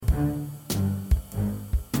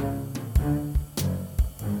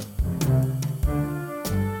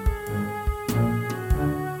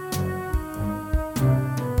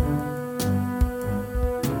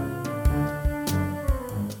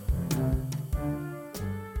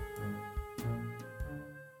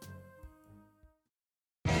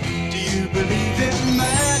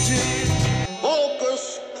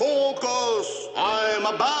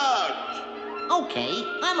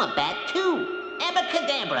a bat, too.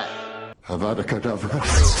 Abracadabra. Abracadabra.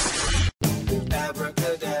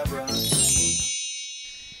 Abracadabra.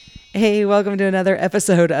 Hey, welcome to another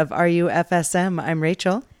episode of RUFSM. I'm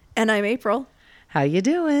Rachel. And I'm April. How you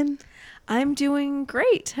doing? I'm doing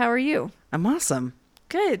great. How are you? I'm awesome.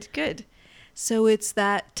 Good, good. So it's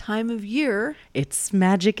that time of year. It's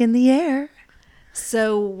magic in the air.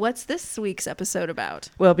 So what's this week's episode about?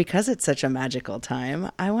 Well, because it's such a magical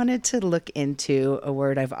time, I wanted to look into a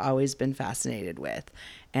word I've always been fascinated with,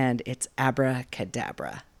 and it's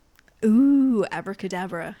abracadabra. Ooh,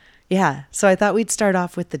 abracadabra. Yeah, so I thought we'd start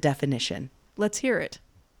off with the definition. Let's hear it.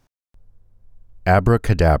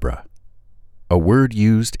 Abracadabra, a word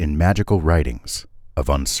used in magical writings of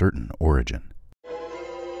uncertain origin.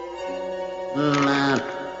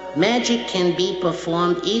 Magic can be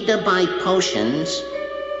performed either by potions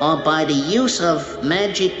or by the use of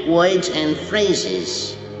magic words and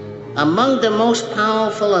phrases. Among the most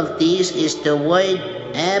powerful of these is the word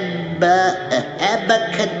abracadabra.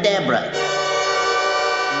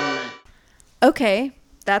 Okay,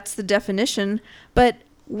 that's the definition, but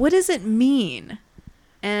what does it mean?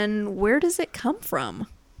 And where does it come from?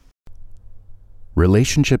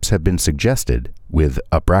 Relationships have been suggested with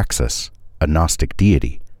Abraxas, a Gnostic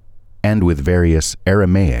deity, and with various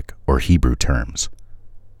Aramaic or Hebrew terms.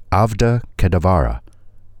 Avda Kedavara,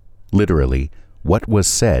 literally, what was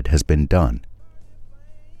said has been done.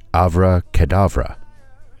 Avra Kedavra,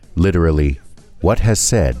 literally, what has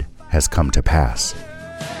said has come to pass.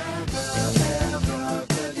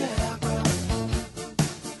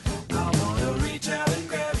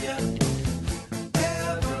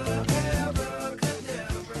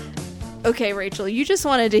 Okay, Rachel, you just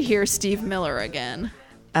wanted to hear Steve Miller again.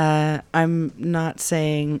 I'm not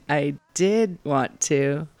saying I did want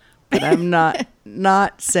to, but I'm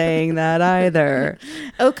not saying that either.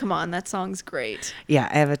 Oh, come on, that song's great. Yeah,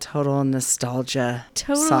 I have a total nostalgia soft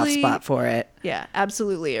Totally. spot for it. Yeah,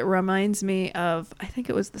 absolutely. It reminds me of, I think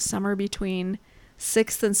it was the summer between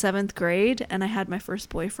 6th and 7th grade, and I had my first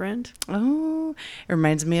boyfriend. Oh, it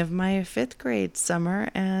reminds me of my 5th grade summer,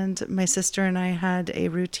 and my sister and I had a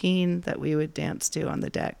routine that we would dance to on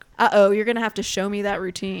the deck. Uh-oh, you're going to have to show me that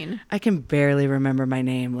routine. I can barely remember my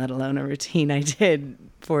name, let alone a routine I did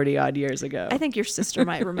 40 odd years ago. I think your sister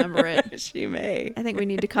might remember it. She may. I think we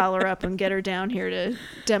need to call her up and get her down here to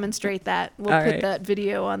demonstrate that. We'll All put right. that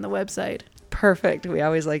video on the website. Perfect. We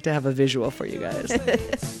always like to have a visual for you guys.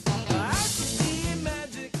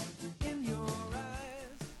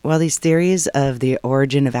 While these theories of the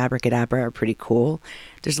origin of abracadabra are pretty cool,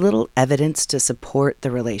 there's little evidence to support the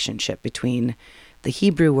relationship between the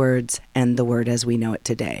Hebrew words and the word as we know it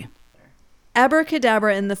today.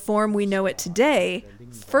 Abracadabra in the form we know it today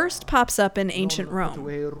first pops up in ancient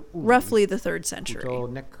Rome, roughly the 3rd century.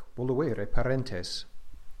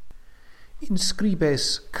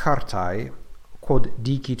 Inscribes cartae quod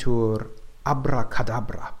dicitur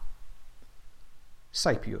abracadabra.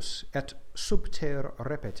 Saepius et subter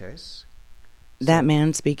repetes. That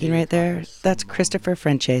man speaking right there, that's Christopher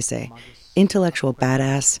Francese, intellectual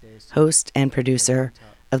badass, host and producer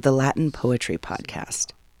of the Latin Poetry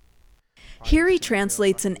Podcast. Here he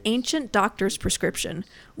translates an ancient doctor's prescription,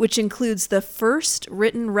 which includes the first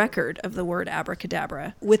written record of the word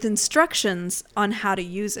abracadabra, with instructions on how to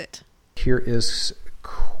use it. Here is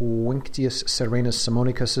Quinctius Serenus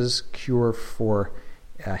Simonicus's cure for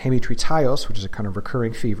hemitritios, which is a kind of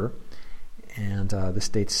recurring fever. And this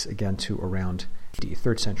dates again to around the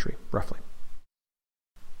 3rd century, roughly.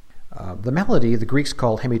 The malady the Greeks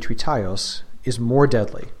called hemitritios is more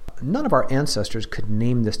deadly. None of our ancestors could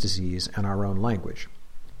name this disease in our own language.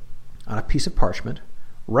 On a piece of parchment,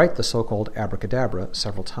 write the so-called abracadabra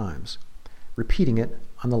several times, repeating it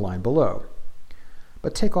on the line below.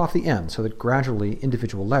 But take off the end so that gradually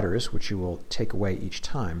individual letters, which you will take away each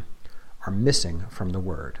time, are missing from the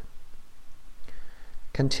word.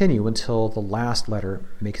 Continue until the last letter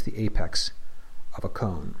makes the apex of a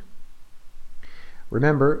cone.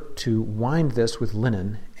 Remember to wind this with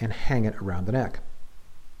linen and hang it around the neck.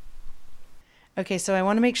 Okay, so I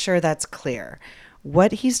want to make sure that's clear.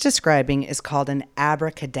 What he's describing is called an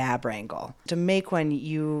abracadabra angle. To make one,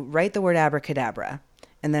 you write the word abracadabra,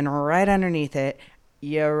 and then right underneath it,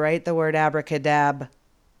 you write the word abracadabra,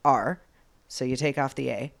 so you take off the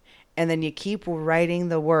A, and then you keep writing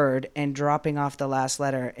the word and dropping off the last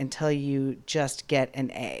letter until you just get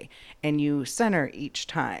an A, and you center each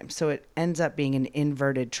time, so it ends up being an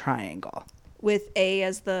inverted triangle. With A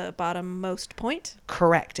as the bottommost point?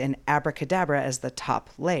 Correct, and abracadabra as the top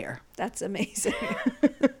layer. That's amazing.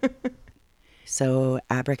 So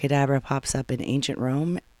abracadabra pops up in ancient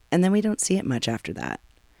Rome, and then we don't see it much after that.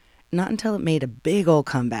 not until it made a big old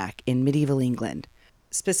comeback in medieval England.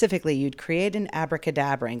 Specifically, you'd create an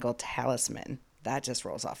abracadabrangle talisman, that just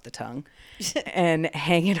rolls off the tongue, and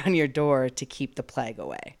hang it on your door to keep the plague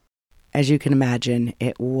away. As you can imagine,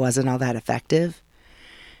 it wasn't all that effective.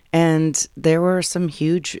 And there were some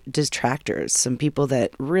huge detractors, some people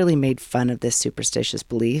that really made fun of this superstitious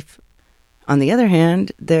belief. On the other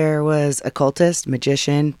hand, there was occultist,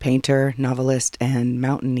 magician, painter, novelist, and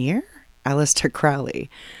mountaineer, Aleister Crowley,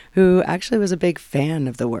 who actually was a big fan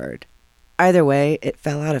of the word. Either way, it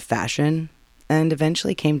fell out of fashion and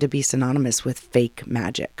eventually came to be synonymous with fake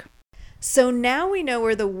magic. So now we know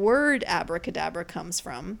where the word abracadabra comes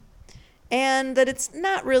from, and that it's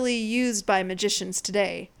not really used by magicians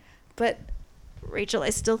today. But, Rachel, I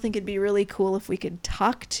still think it'd be really cool if we could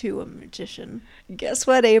talk to a magician. Guess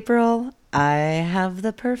what, April? I have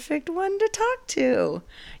the perfect one to talk to.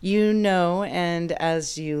 You know, and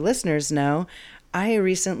as you listeners know, I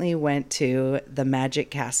recently went to the Magic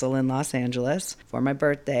Castle in Los Angeles for my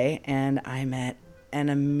birthday, and I met an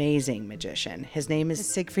amazing magician. His name is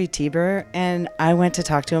Siegfried Tieber, and I went to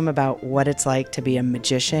talk to him about what it's like to be a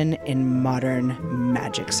magician in modern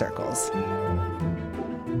magic circles.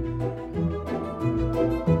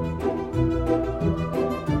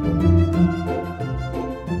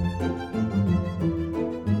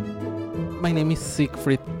 My name is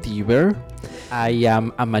Siegfried Tieber. I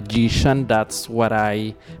am a magician. That's what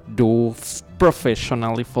I do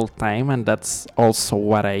professionally full time, and that's also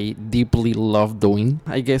what I deeply love doing.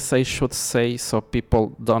 I guess I should say, so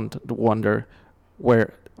people don't wonder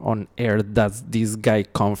where on earth does this guy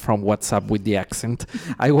come from, what's up with the accent.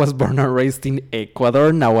 I was born and raised in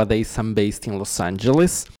Ecuador. Nowadays I'm based in Los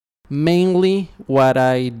Angeles. Mainly what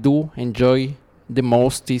I do enjoy the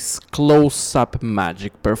most is close-up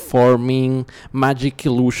magic, performing magic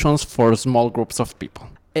illusions for small groups of people.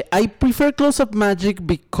 I prefer close-up magic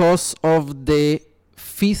because of the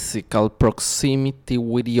physical proximity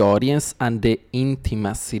with the audience and the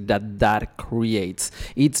intimacy that creates.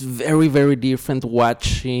 It's very, very different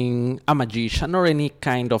watching a magician or any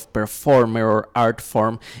kind of performer or art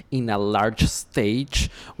form in a large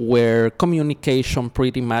stage where communication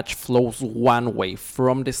pretty much flows one way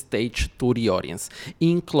from the stage to the audience.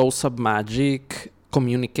 In close-up magic,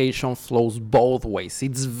 communication flows both ways.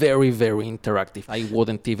 It's very, very interactive. I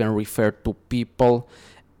wouldn't even refer to people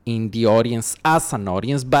in the audience as an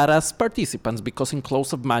audience, but as participants, because in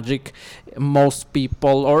close-up magic, most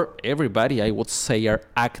people, or everybody, I would say, are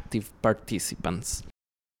active participants.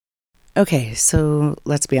 Okay, so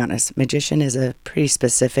let's be honest. Magician is a pretty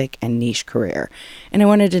specific and niche career. And I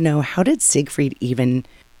wanted to know, how did Siegfried even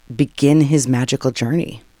begin his magical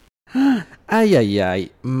journey?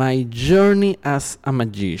 My journey as a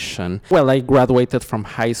magician. Well, I graduated from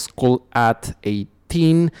high school at 18.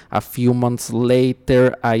 A few months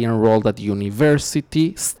later, I enrolled at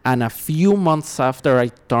university, and a few months after I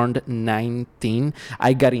turned 19,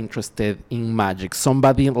 I got interested in magic.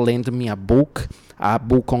 Somebody lent me a book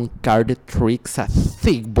on card tricks, a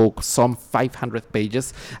thick book, some 500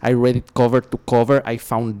 pages. I read it cover to cover. I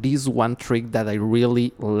found this one trick that I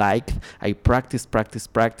really liked. I practiced.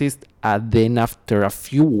 Then after a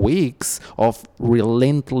few weeks of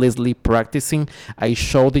relentlessly practicing, I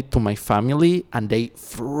showed it to my family and they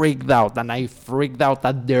freaked out, and I freaked out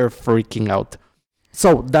that they're freaking out.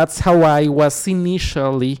 So that's how I was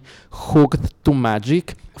initially hooked to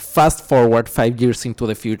magic. Fast forward 5 years into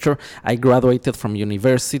the future, I graduated from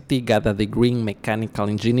university, got a degree in mechanical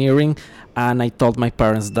engineering, and I told my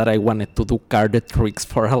parents that I wanted to do card tricks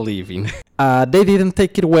for a living. They didn't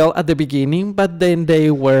take it well at the beginning, but then they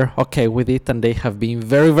were okay with it, and they have been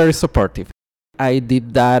very, very supportive. I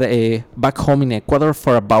did that back home in Ecuador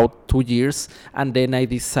for about 2 years, and then I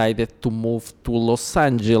decided to move to Los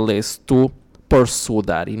Angeles to pursue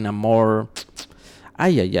that in a more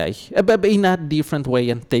in a different way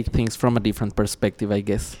and take things from a different perspective, I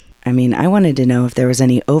guess. I mean, I wanted to know if there was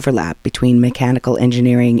any overlap between mechanical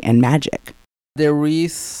engineering and magic. There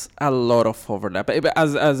is a lot of overlap.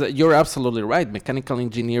 As you're absolutely right, mechanical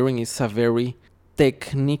engineering is a very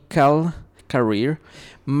technical career.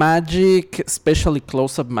 Magic, especially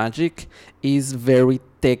close-up magic, is very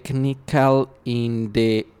technical in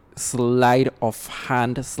the sleight of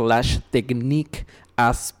hand / technique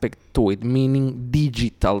aspect to it, meaning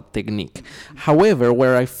digital technique. However,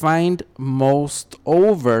 where I find most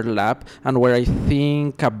overlap and where I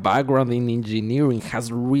think a background in engineering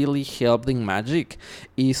has really helped in magic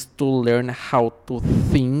is to learn how to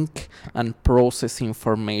think and process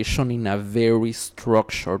information in a very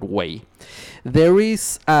structured way. There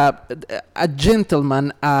is a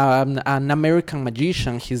gentleman, an American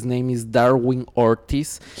magician, his name is Darwin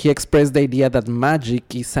Ortiz. He expressed the idea that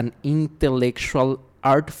magic is an intellectual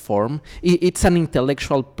art form. It's an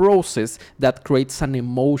intellectual process that creates an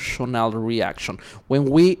emotional reaction. When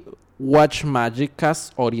we watch magic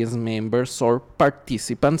as audience members or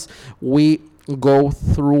participants, we go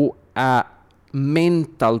through a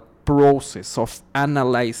mental process of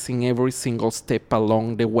analyzing every single step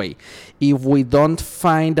along the way. If we don't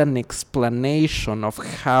find an explanation of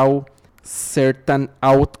how certain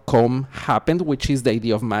outcome happened, which is the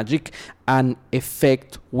idea of magic, an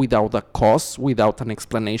effect without a cause, without an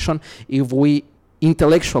explanation, if we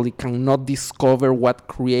intellectually cannot discover what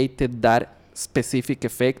created that specific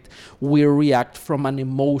effect, we react from an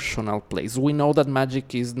emotional place. We know that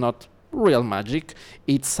magic is not real magic.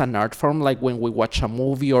 It's an art form, like when we watch a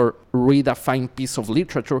movie or read a fine piece of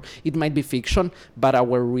literature. It might be fiction, but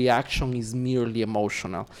our reaction is merely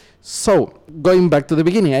emotional. So, going back to the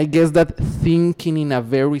beginning, I guess that thinking in a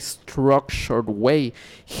very structured way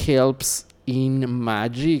helps in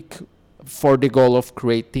magic for the goal of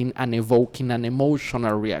creating and evoking an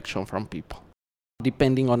emotional reaction from people.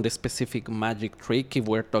 Depending on the specific magic trick, if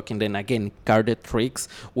we're talking then again carded tricks,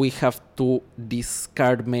 we have to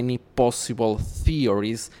discard many possible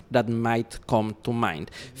theories that might come to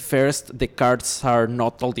mind. First, the cards are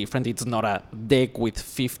not all different. It's not a deck with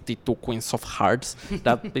 52 queens of hearts.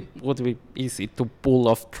 That it would be easy to pull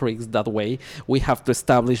off tricks that way. We have to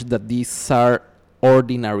establish that these are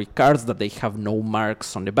ordinary cards, that they have no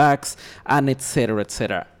marks on the backs, and etc.,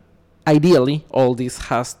 etc. Ideally, all this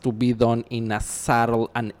has to be done in a subtle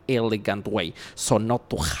and elegant way, so not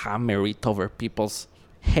to hammer it over people's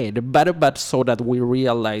head, but so that we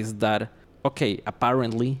realize that, okay,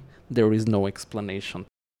 apparently there is no explanation.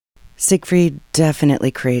 Siegfried definitely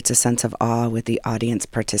creates a sense of awe with the audience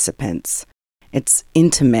participants. It's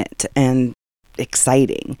intimate and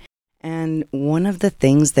exciting. And one of the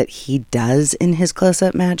things that he does in his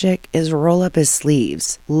close-up magic is roll up his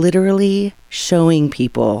sleeves, literally showing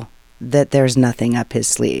people that there's nothing up his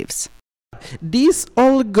sleeves. This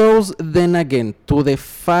all goes then again to the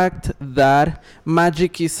fact that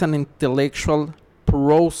magic is an intellectual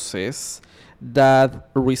process that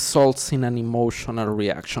results in an emotional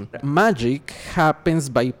reaction. Magic happens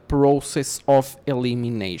by process of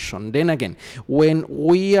elimination. Then again, when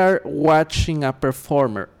we are watching a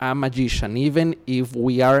performer, a magician, even if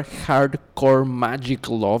we are hardcore magic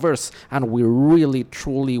lovers and we really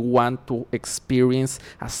truly want to experience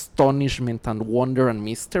astonishment and wonder and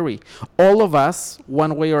mystery, all of us,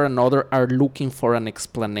 one way or another, are looking for an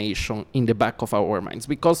explanation in the back of our minds,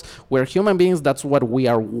 because we're human beings. That's what we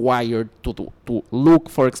are wired to do, to look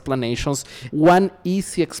for explanations. One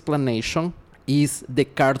easy explanation is the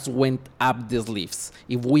cards went up the sleeves.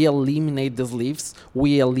 If we eliminate the sleeves,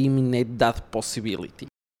 we eliminate that possibility.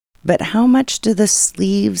 But how much do the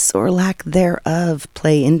sleeves or lack thereof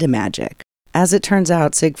play into magic? As it turns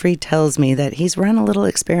out, Siegfried tells me that he's run a little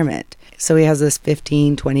experiment. So he has this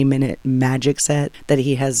 15-20 minute magic set that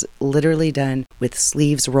he has literally done with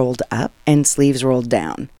sleeves rolled up and sleeves rolled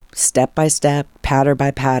down. Step by step, patter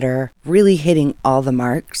by patter, really hitting all the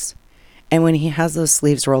marks. And when he has those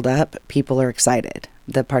sleeves rolled up, people are excited.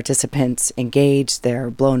 The participants engage, they're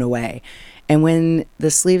blown away. And when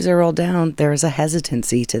the sleeves are rolled down, there's a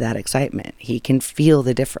hesitancy to that excitement. He can feel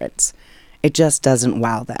the difference. It just doesn't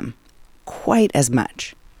wow them quite as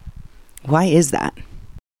much. Why is that?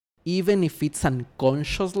 Even if it's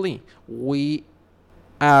unconsciously, we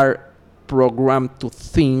are programmed to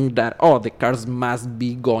think that, oh, the cards must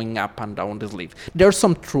be going up and down the sleeve. There's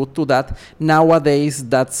some truth to that. Nowadays,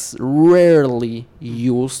 that's rarely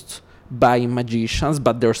used by magicians,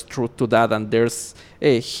 but there's truth to that, and there's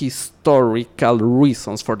historical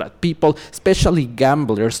reasons for that. People, especially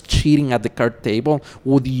gamblers cheating at the card table,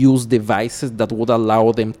 would use devices that would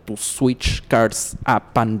allow them to switch cards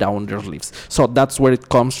up and down their sleeves. So that's where it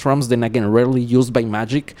comes from. Then again, rarely used by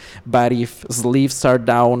magic, but if sleeves are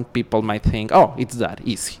down, people might think, oh, it's that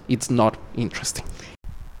easy. It's not interesting.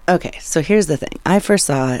 Okay, so here's the thing. I first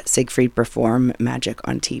saw Siegfried perform magic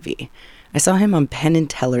on TV. I saw him on Penn and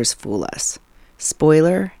Teller's Fool Us.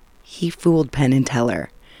 Spoiler, he fooled Penn and Teller.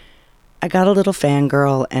 I got a little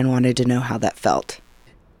fangirl and wanted to know how that felt.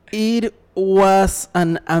 It was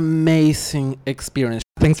an amazing experience.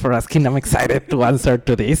 Thanks for asking. I'm excited to answer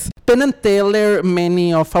to this. Penn and Teller,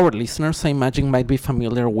 many of our listeners, I imagine, might be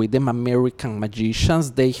familiar with them, American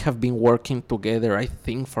magicians. They have been working together, I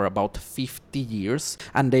think, for about 50 years,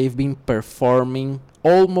 and they've been performing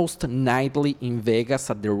almost nightly in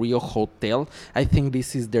Vegas at the Rio Hotel. I think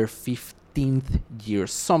this is their 15th year,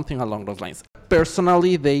 something along those lines.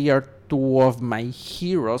 Personally, they are two of my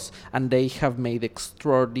heroes, and they have made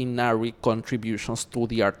extraordinary contributions to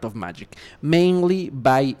the art of magic, mainly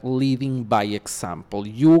by leading by example.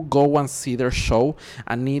 You go and see their show,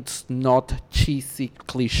 and it's not cheesy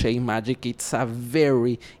cliche magic. It's a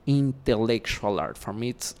very intellectual art form.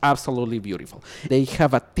 It's absolutely beautiful. They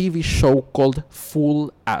have a TV show called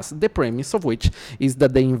Fool Us, the premise of which is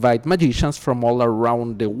that they invite magicians from all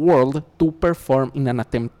around the world to perform in an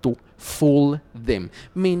attempt to fool them,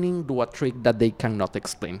 meaning do a trick that they cannot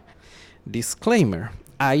explain. Disclaimer: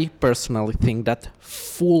 I personally think that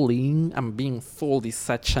fooling and being fooled is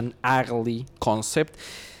such an ugly concept.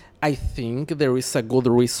 I think there is a good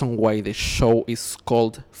reason why the show is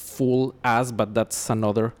called Fool Us, but that's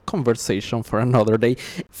another conversation for another day.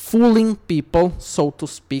 Fooling people, so to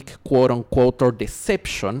speak, quote unquote, or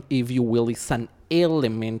deception, if you will, is an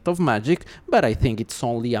element of magic, but I think it's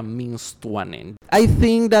only a means to an end. I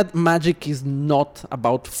think that magic is not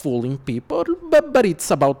about fooling people, but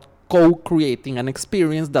it's about co-creating an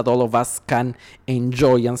experience that all of us can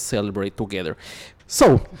enjoy and celebrate together.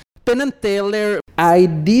 So, Penn and Teller, I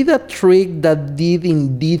did a trick that did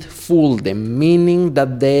indeed fool them, meaning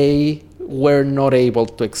that they were not able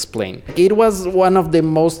to explain. It was one of the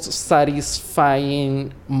most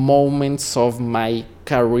satisfying moments of my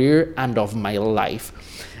career and of my life.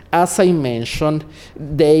 As I mentioned,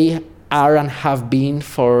 they are and have been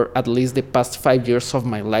for at least the past 5 years of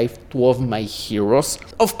my life two of my heroes.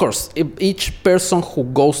 Of course, each person who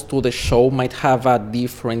goes to the show might have a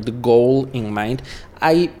different goal in mind.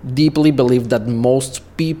 I deeply believe that most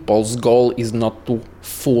people's goal is not to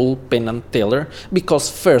fool Penn and Teller, because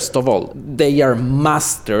first of all, they are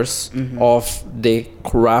masters of the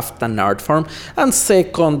craft and art form, and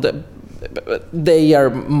second, they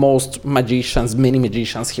are many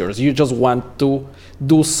magicians' heroes. You just want to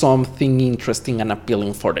do something interesting and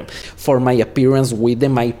appealing for them. For my appearance with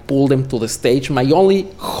them, I pulled them to the stage. My only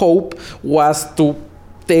hope was to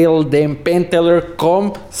tell them, Penn, Teller,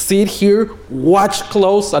 come, sit here, watch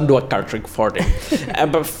close, and do a card trick for them.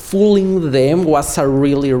 But fooling them was a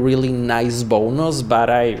really, really nice bonus,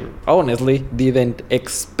 but I honestly didn't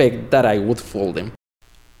expect that I would fool them.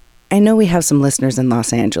 I know we have some listeners in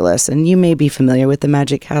Los Angeles, and you may be familiar with the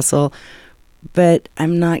Magic Castle, but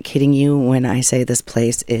I'm not kidding you when I say this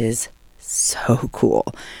place is so cool.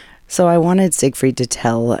 So I wanted Siegfried to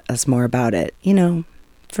tell us more about it,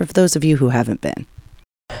 for those of you who haven't been.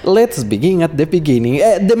 Let's begin at the beginning.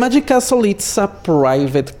 The Magic Castle, it's a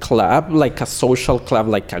private club, like a social club,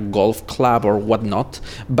 like a golf club or whatnot,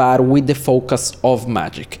 but with the focus of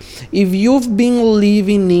magic. If you've been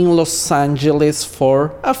living in Los Angeles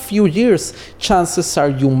for a few years, chances are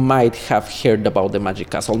you might have heard about the Magic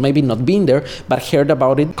Castle. Maybe not been there, but heard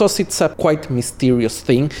about it because it's a quite mysterious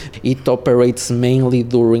thing. It operates mainly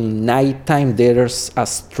during nighttime. There's a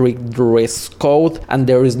strict dress code, and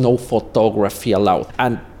there is no photography allowed.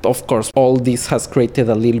 And of course, all this has created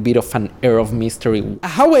a little bit of an air of mystery.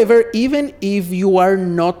 However, even if you are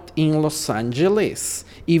not in Los Angeles,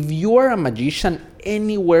 if you are a magician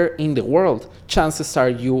anywhere in the world, chances are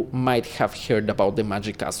you might have heard about the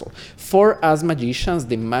Magic Castle. For us magicians,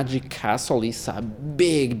 the Magic Castle is a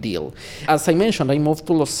big deal. As I mentioned, I moved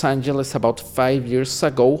to Los Angeles about 5 years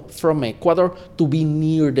ago from Ecuador to be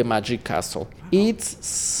near the Magic Castle. It's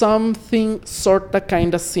something sorta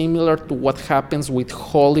kinda similar to what happens with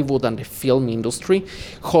Hollywood and the film industry.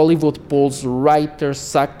 Hollywood pulls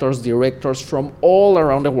writers, actors, directors from all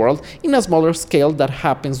around the world in a smaller scale that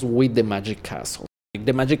happens with the Magic Castle.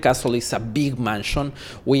 The Magic Castle is a big mansion.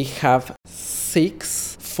 We have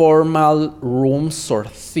 6 formal rooms or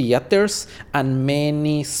theaters and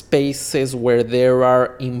many spaces where there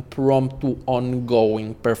are impromptu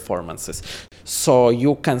ongoing performances. So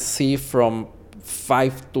you can see from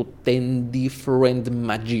 5 to 10 different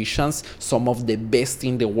magicians, some of the best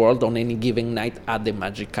in the world on any given night at the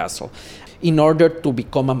Magic Castle. In order to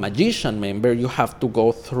become a magician member, you have to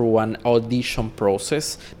go through an audition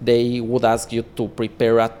process. They would ask you to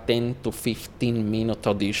prepare a 10 to 15 minute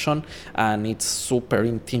audition, and it's super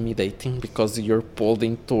intimidating because you're pulled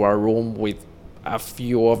into a room with a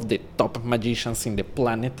few of the top magicians in the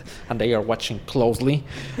planet, and they are watching closely.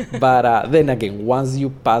 But then again, once you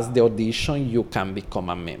pass the audition, you can become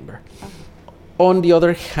a member. On the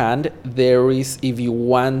other hand, there is, if you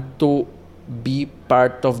want to be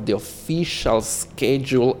part of the official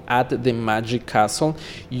schedule at the Magic Castle,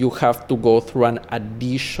 you have to go through an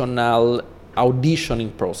additional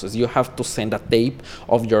auditioning process. You have to send a tape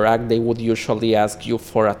of your act. They would usually ask you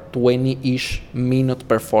for a 20-ish minute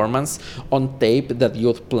performance on tape that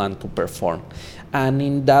you'd plan to perform. And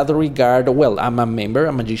in that regard, well, I'm a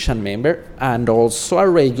magician member, and also a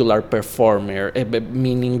regular performer,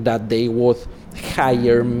 meaning that they would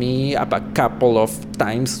hire me a couple of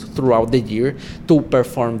times throughout the year to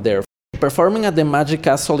perform there. Performing at the Magic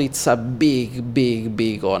Castle, it's a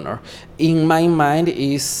big honor. In my mind,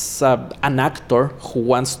 is an actor who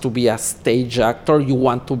wants to be a stage actor. You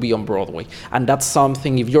want to be on Broadway, and that's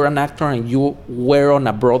something. If you're an actor and you were on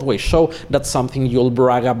a Broadway show, that's something you'll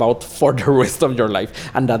brag about for the rest of your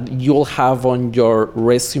life, and that you'll have on your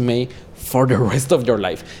resume for the rest of your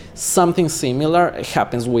life. Something similar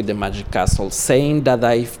happens with the Magic Castle. Saying that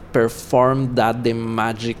I've performed at the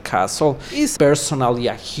Magic Castle is personally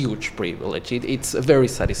a huge privilege. It's very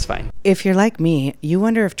satisfying. If you're like me, you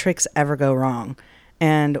wonder if tricks ever go wrong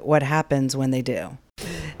and what happens when they do.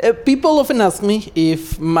 People often ask me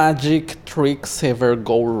if magic tricks ever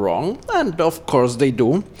go wrong, and of course they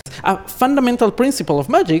do. A fundamental principle of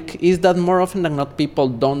magic is that more often than not, people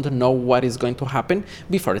don't know what is going to happen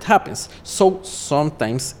before it happens. So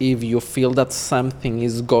sometimes if you feel that something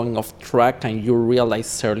is going off track and you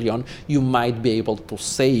realize early on, you might be able to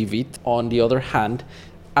save it. On the other hand,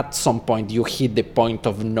 at some point you hit the point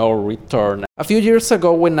of no return. A few years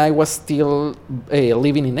ago, when I was still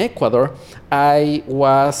living in Ecuador, I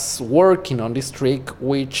was working on this trick,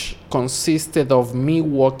 which consisted of me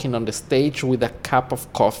walking on the stage with a cup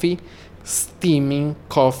of coffee, steaming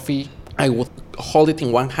coffee. I would hold it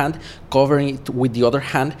in one hand, covering it with the other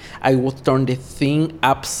hand. I would turn the thing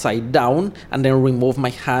upside down and then remove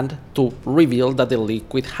my hand to reveal that the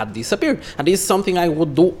liquid had disappeared. And this is something I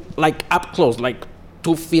would do like up close, like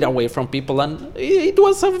 2 feet away from people, and it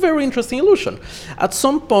was a very interesting illusion. At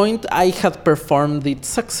some point, I had performed it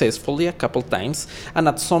successfully a couple times, and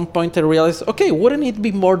at some point I realized, okay, wouldn't it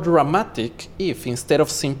be more dramatic if instead of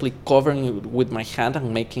simply covering it with my hand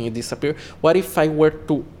and making it disappear, what if I were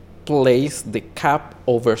to place the cap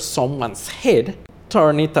over someone's head,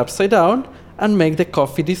 turn it upside down, and make the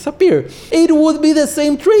coffee disappear? It would be the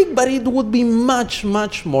same trick, but it would be much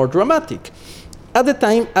more dramatic. At the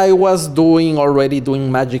time, I was already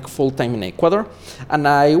doing magic full-time in Ecuador, and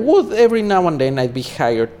I would every now and then I'd be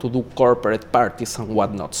hired to do corporate parties and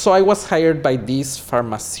whatnot. So I was hired by this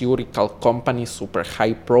pharmaceutical company, super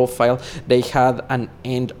high profile. They had an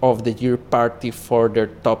end of the year party for their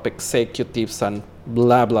top executives and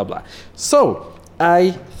blah blah blah. So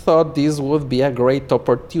I thought this would be a great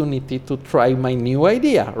opportunity to try my new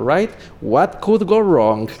idea, right? What could go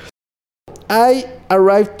wrong? I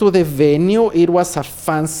arrived to the venue. It was a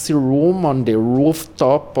fancy room on the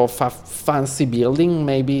rooftop of a fancy building,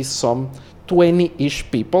 maybe some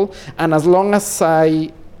 20-ish people. And as long as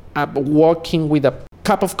I am walking with a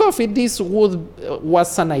cup of coffee, this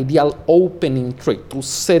was an ideal opening trick to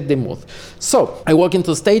set the mood. So I walk into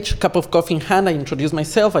the stage, cup of coffee in hand, I introduce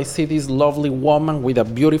myself. I see this lovely woman with a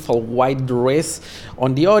beautiful white dress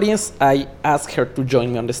on the audience. I ask her to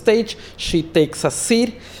join me on the stage. She takes a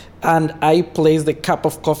seat, and I place the cup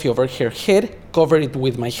of coffee over her head, cover it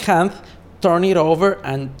with my hand, turn it over,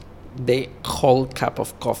 and the whole cup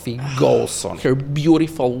of coffee goes on her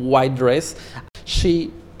beautiful white dress.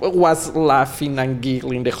 She was laughing and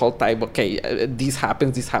giggling the whole time. Okay, this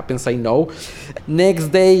happens, I know. Next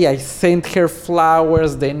day, I sent her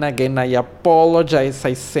flowers. Then again, I apologized.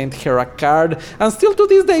 I sent her a card. And still to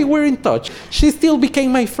this day, we're in touch. She still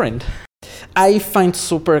became my friend. I find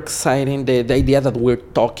super exciting the idea that we're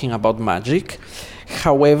talking about magic.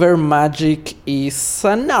 However, magic is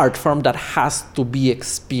an art form that has to be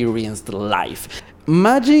experienced live.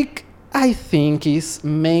 Magic, I think, is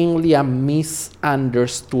mainly a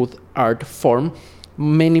misunderstood art form.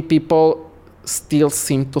 Many people still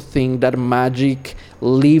seem to think that magic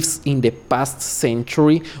lives in the past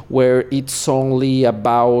century, where it's only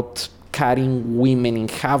about cutting women in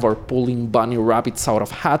half or pulling bunny rabbits out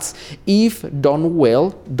of hats. If done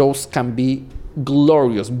well, those can be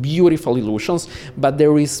glorious, beautiful illusions, but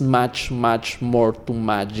there is much more to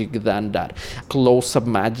magic than that. Close-up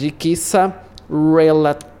magic is a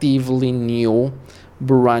relatively new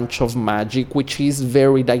branch of magic, which is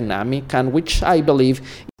very dynamic and which I believe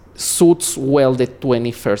suits well the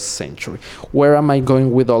 21st century. Where am I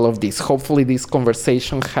going with all of this? Hopefully this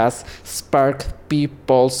conversation has sparked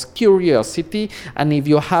people's curiosity, and if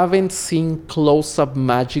you haven't seen close-up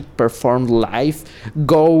magic performed live,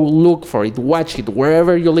 go look for it, watch it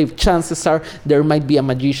wherever you live. Chances are there might be a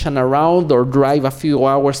magician around, or drive a few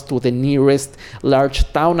hours to the nearest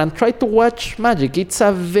large town and try to watch magic. It's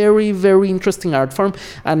a very, very interesting art form,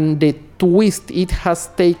 and the twist it has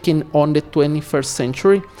taken on the 21st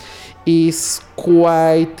century is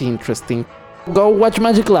quite interesting. Go watch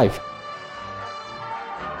magic live.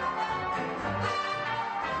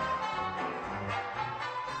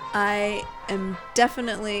 I am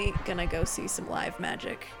definitely gonna go see some live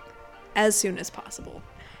magic as soon as possible.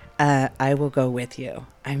 I will go with you.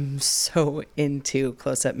 I'm so into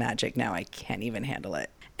close-up magic now. I can't even handle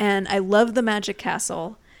it. And I love the Magic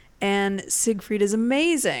Castle. And Siegfried is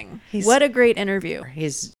amazing. He's- What a great interview.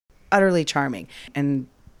 He's utterly charming. And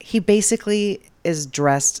he basically is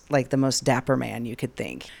dressed like the most dapper man you could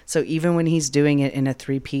think. So even when he's doing it in a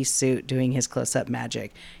 3-piece suit, doing his close-up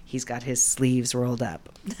magic, he's got his sleeves rolled up.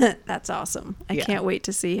 That's awesome. I Yeah. can't wait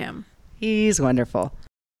to see him. He's wonderful.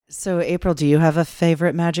 So April, do you have a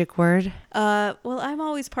favorite magic word? Well, I'm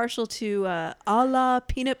always partial to a la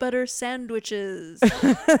peanut butter sandwiches.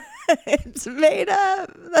 It's made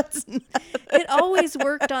up. That's not... It always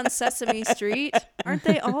worked on Sesame Street. Aren't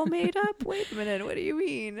they all made up? Wait a minute. What do you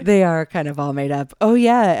mean? They are kind of all made up. Oh,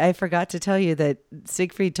 yeah. I forgot to tell you that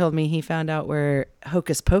Siegfried told me he found out where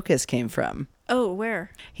Hocus Pocus came from. Oh,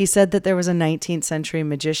 where? He said that there was a 19th century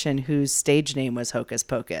magician whose stage name was Hocus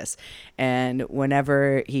Pocus. And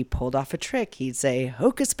whenever he pulled off a trick, he'd say,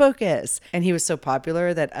 Hocus Pocus. And he was so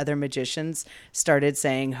popular that other magicians started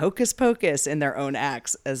saying Hocus Pocus in their own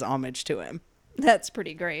acts as homage to him. That's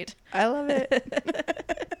pretty great. I love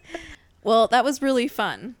it. Well, that was really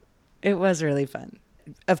fun. It was really fun.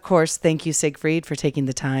 Of course, thank you, Siegfried, for taking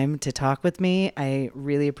the time to talk with me. I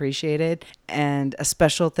really appreciate it. And a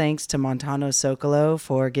special thanks to Montano Socolo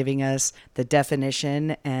for giving us the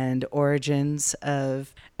definition and origins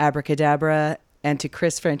of Abracadabra, and to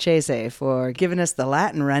Chris Francese for giving us the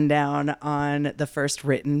Latin rundown on the first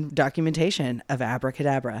written documentation of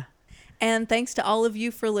Abracadabra. And thanks to all of you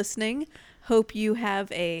for listening. Hope you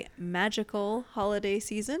have a magical holiday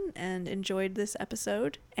season and enjoyed this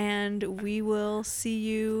episode. And we will see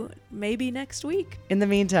you maybe next week. In the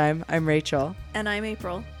meantime, I'm Rachel. And I'm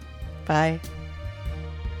April. Bye.